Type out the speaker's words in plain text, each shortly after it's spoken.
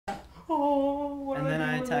Oh, and then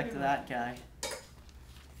I attacked that guy.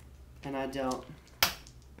 And I dealt.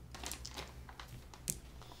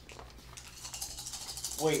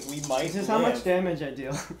 Wait, we might. This is how much damage I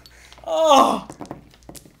deal. Oh!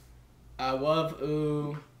 I love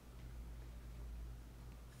ooh.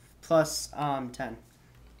 Plus 10.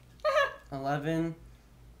 11,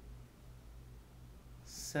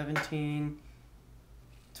 17,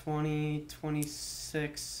 20,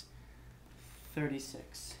 26,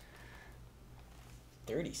 36.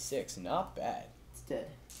 36, not bad. It's dead.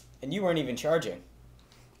 And you weren't even charging.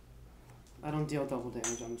 I don't deal double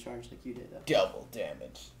damage on the charge like you did. Double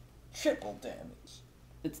damage. Triple damage.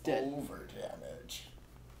 It's dead. Over damage.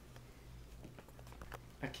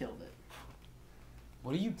 I killed it.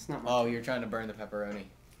 What are you... It's not my Oh, turn. you're trying to burn the pepperoni.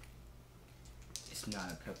 It's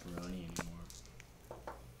not a pepperoni anymore.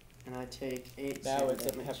 And I take 8 Now sand it's a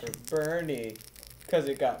damage. pepperoni. Because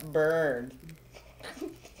it got burned.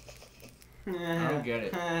 I don't get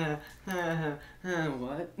it.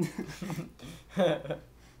 What?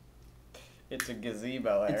 It's a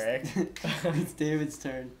gazebo, Eric. It's David's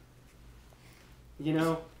turn. You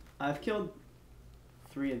know, I've killed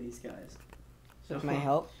 3 of these guys. With my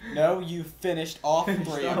help? No, you finished all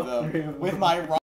Finished three all of them three of with them. my